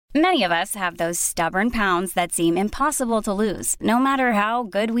Many of us have those stubborn pounds that seem impossible to lose, no matter how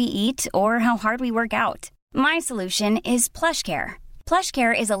good we eat or how hard we work out. My solution is PlushCare.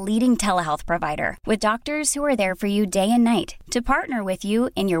 PlushCare is a leading telehealth provider with doctors who are there for you day and night to partner with you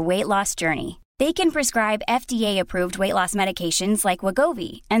in your weight loss journey. They can prescribe FDA-approved weight loss medications like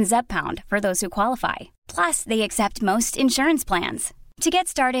Wegovy and Zepbound for those who qualify. Plus, they accept most insurance plans. To get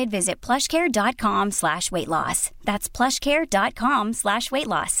started, visit plushcare.com/weightloss. That's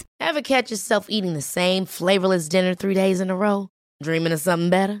plushcare.com/weightloss. Ever catch yourself eating the same flavorless dinner 3 days in a row? Dreaming of something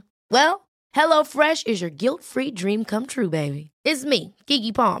better? Well, HelloFresh is your guilt-free dream come true, baby. It's me,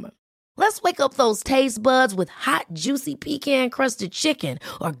 Keke Palmer. Let's wake up those taste buds with hot, juicy pecan-crusted chicken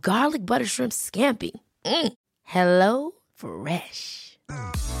or garlic butter shrimp scampi. Hello Fresh.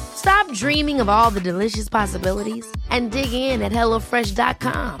 Stop dreaming of all the delicious possibilities and dig in at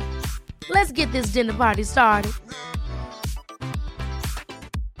HelloFresh.com. Let's get this dinner party started.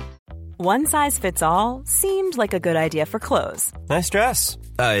 One size fits all seemed like a good idea for clothes. Nice dress.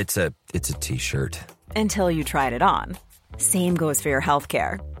 It's a t-shirt. Until you tried it on. Same goes for your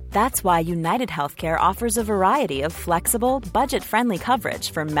healthcare. That's why United Healthcare offers a variety of flexible, budget-friendly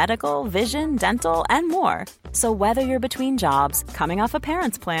coverage for medical, vision, dental, and more. So whether you're between jobs, coming off a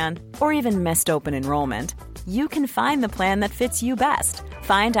parent's plan, or even missed open enrollment, you can find the plan that fits you best.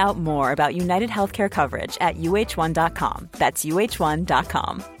 Find out more about United Healthcare coverage at uh1.com. That's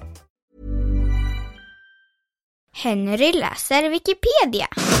uh1.com. Henry läser Wikipedia.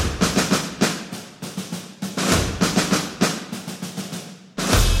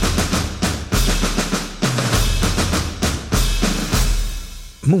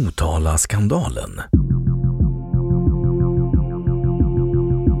 Motala-skandalen.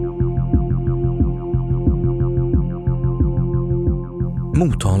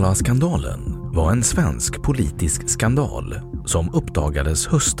 Motala-skandalen var en svensk politisk skandal som uppdagades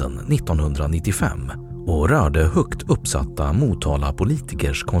hösten 1995 och rörde högt uppsatta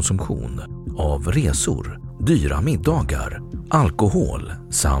Motala-politikers konsumtion av resor, dyra middagar, alkohol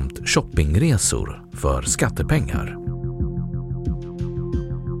samt shoppingresor för skattepengar.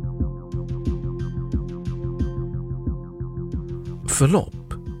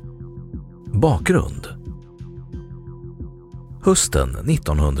 Förlopp. Bakgrund. Hösten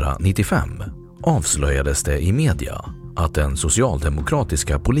 1995 avslöjades det i media att den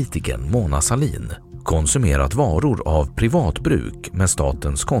socialdemokratiska politikern Mona Sahlin konsumerat varor av privatbruk med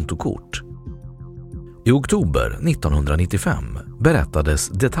statens kontokort. I oktober 1995 berättades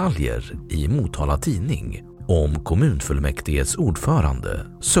detaljer i Motala tidning om kommunfullmäktiges ordförande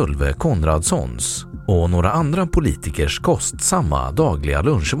Sölve Konradssons och några andra politikers kostsamma dagliga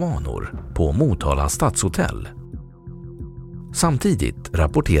lunchvanor på Motala stadshotell. Samtidigt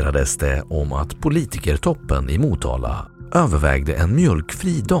rapporterades det om att politikertoppen i Motala övervägde en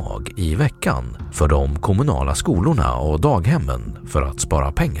mjölkfri dag i veckan för de kommunala skolorna och daghemmen för att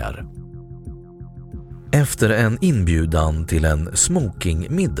spara pengar. Efter en inbjudan till en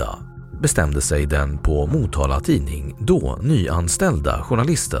smokingmiddag bestämde sig den på Motala tidning då nyanställda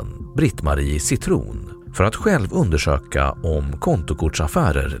journalisten Britt-Marie Citron för att själv undersöka om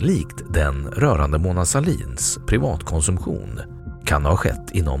kontokortsaffärer likt den rörande Mona Sahlins privatkonsumtion kan ha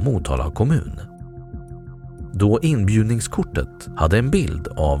skett inom Motala kommun. Då inbjudningskortet hade en bild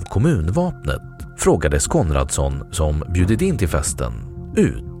av kommunvapnet frågades Konradsson som bjudit in till festen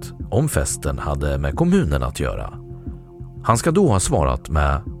ut om festen hade med kommunen att göra. Han ska då ha svarat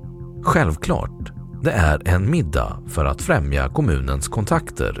med självklart, det är en middag för att främja kommunens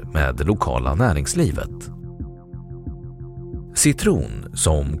kontakter med det lokala näringslivet. Citron,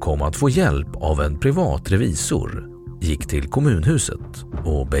 som kom att få hjälp av en privat revisor, gick till kommunhuset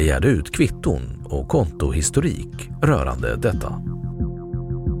och begärde ut kvitton och kontohistorik rörande detta.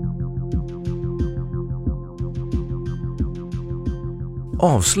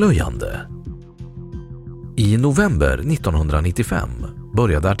 Avslöjande. I november 1995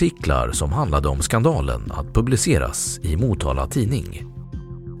 började artiklar som handlade om skandalen att publiceras i Motala tidning.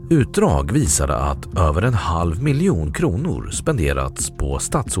 Utdrag visade att över 500 000 kronor spenderats på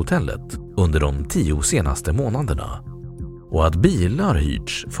stadshotellet under de 10 senaste månaderna och att bilar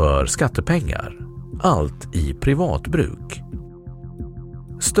hyrts för skattepengar, allt i privatbruk.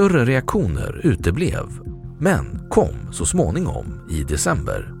 Större reaktioner uteblev, men kom så småningom i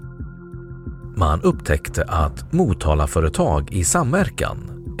december. Man upptäckte att Motala-företag i samverkan,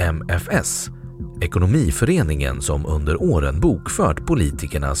 MFS, ekonomiföreningen som under åren bokfört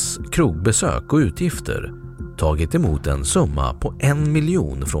politikernas krogbesök och utgifter, tagit emot en summa på 1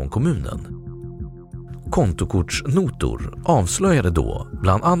 miljon från kommunen. Kontokortsnotor avslöjade då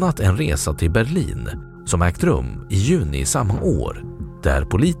bland annat en resa till Berlin som ägt rum i juni samma år där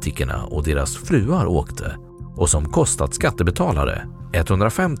politikerna och deras fruar åkte och som kostat skattebetalare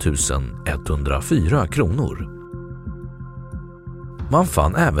 105 104 kronor. Man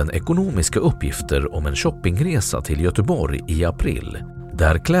fann även ekonomiska uppgifter om en shoppingresa till Göteborg i april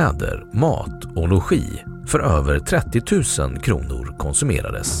där kläder, mat och logi för över 30 000 kronor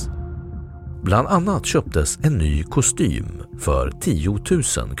konsumerades. Bland annat köptes en ny kostym för 10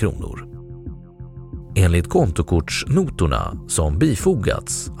 000 kronor. Enligt kontokortsnotorna som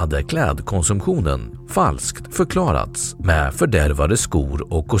bifogats hade klädkonsumtionen falskt förklarats med fördärvade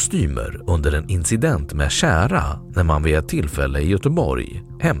skor och kostymer under en incident med kära när man vid ett tillfälle i Göteborg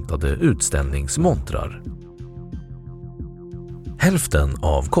hämtade utställningsmontrar. Hälften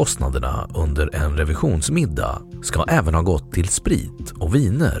av kostnaderna under en revisionsmiddag ska även ha gått till sprit och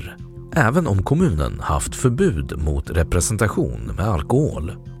viner, även om kommunen haft förbud mot representation med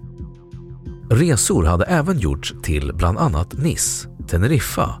alkohol. Resor hade även gjorts till bland annat Nice,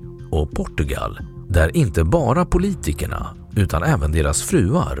 Teneriffa och Portugal, där inte bara politikerna utan även deras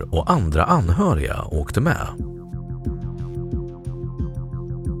fruar och andra anhöriga åkte med.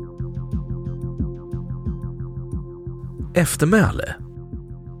 Eftermäle.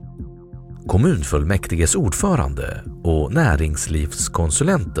 Kommunfullmäktiges ordförande och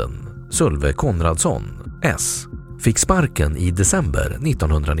näringslivskonsulenten Sölve Konradsson, S, fick sparken i december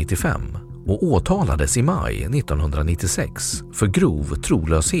 1995 och åtalades i maj 1996 för grov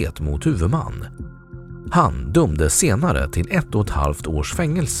trolöshet mot huvudman. Han dömdes senare till 1,5 års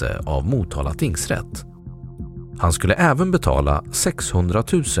fängelse av Motala tingsrätt. Han skulle även betala 600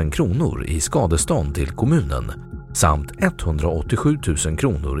 000 kronor i skadestånd till kommunen samt 187 000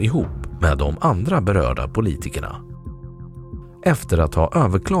 kronor ihop med de andra berörda politikerna. Efter att ha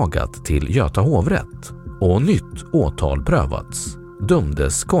överklagat till Göta hovrätt och nytt åtal prövats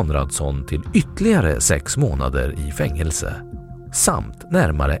dömdes Konradsson till ytterligare 6 månader i fängelse samt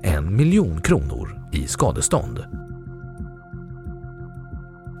närmare 1 miljon kronor i skadestånd.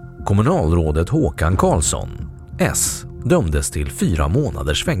 Kommunalrådet Håkan Karlsson, S, dömdes till 4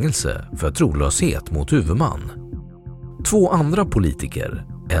 månaders fängelse för trolöshet mot huvudman. 2 andra politiker,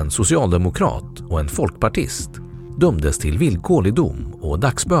 en socialdemokrat och en folkpartist, dömdes till villkorlig dom och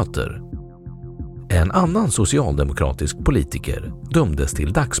dagsböter. En annan socialdemokratisk politiker dömdes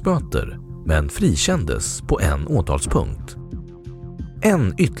till dagsböter men frikändes på en åtalspunkt.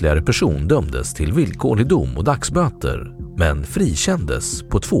 En ytterligare person dömdes till villkorlig dom och dagsböter men frikändes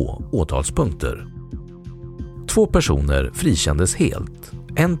på 2 åtalspunkter. 2 personer frikändes helt,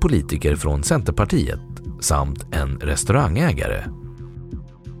 en politiker från Centerpartiet samt en restaurangägare.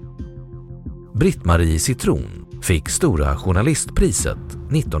 Britt-Marie Citron fick Stora journalistpriset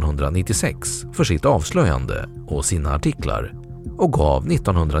 1996 för sitt avslöjande och sina artiklar och gav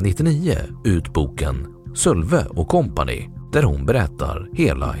 1999 ut boken Sölve och Company där hon berättar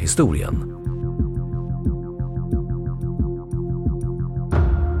hela historien.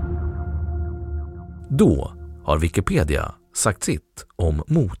 Då har Wikipedia sagt sitt om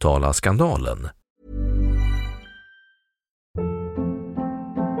Motala-skandalen.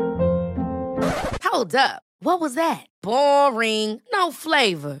 Hold up. What was that? Boring. No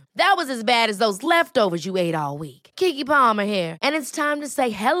flavor. That was as bad as those leftovers you ate all week. Keke Palmer here, and it's time to say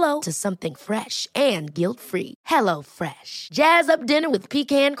hello to something fresh and guilt-free. Hello Fresh. Jazz up dinner with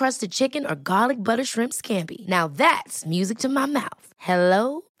pecan-crusted chicken or garlic butter shrimp scampi. Now that's music to my mouth.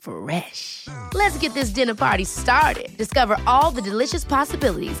 Hello Fresh. Let's get this dinner party started. Discover all the delicious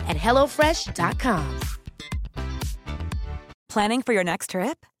possibilities at hellofresh.com. Planning for your next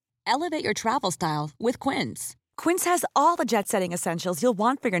trip? Elevate your travel style with Quince. Quince has all the jet-setting essentials you'll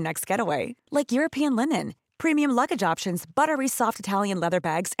want for your next getaway, like European linen, premium luggage options, buttery soft Italian leather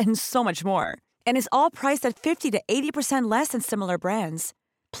bags, and so much more. And is all priced at 50 to 80% less than similar brands.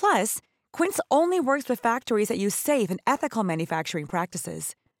 Plus, Quince only works with factories that use safe and ethical manufacturing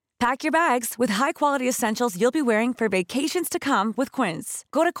practices. Pack your bags with high-quality essentials you'll be wearing for vacations to come with Quince.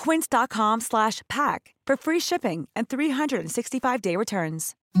 Go to quince.com/pack for free shipping and 365-day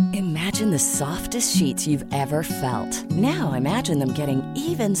returns. Imagine the softest sheets you've ever felt. Now imagine them getting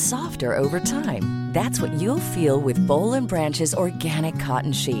even softer over time. That's what you'll feel with Boll & Branch's organic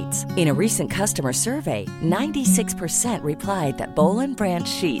cotton sheets. In a recent customer survey, 96% replied that Boll & Branch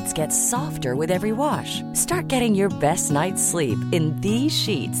sheets get softer with every wash. Start getting your best night's sleep in these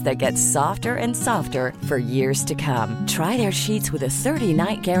sheets that get softer and softer for years to come. Try their sheets with a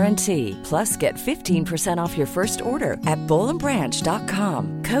 30-night guarantee. Plus, get 15% off your first order at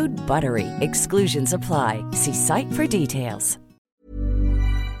bollandbranch.com. Code BUTTERY. Exclusions apply. See site for details.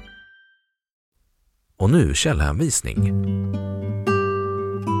 Och nu källhänvisning.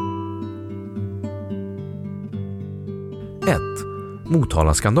 1.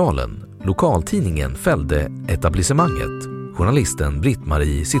 Motala-skandalen. Lokaltidningen fällde etablissemanget. Journalisten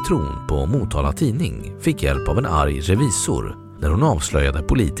Britt-Marie Citron på Motala tidning fick hjälp av en arg revisor när hon avslöjade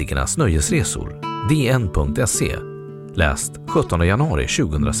politikernas nöjesresor. DN.se. Läst 17 januari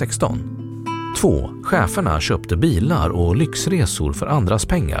 2016. 2. Cheferna köpte bilar och lyxresor för andras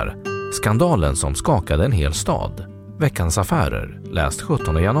pengar. Skandalen som skakade en hel stad. Veckans Affärer. Läst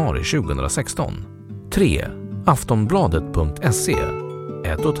 17 januari 2016. 3. Aftonbladet.se.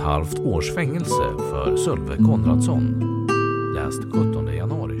 1,5 års fängelse för Sölve Konradsson. Läst 17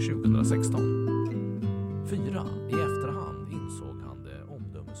 januari 2016.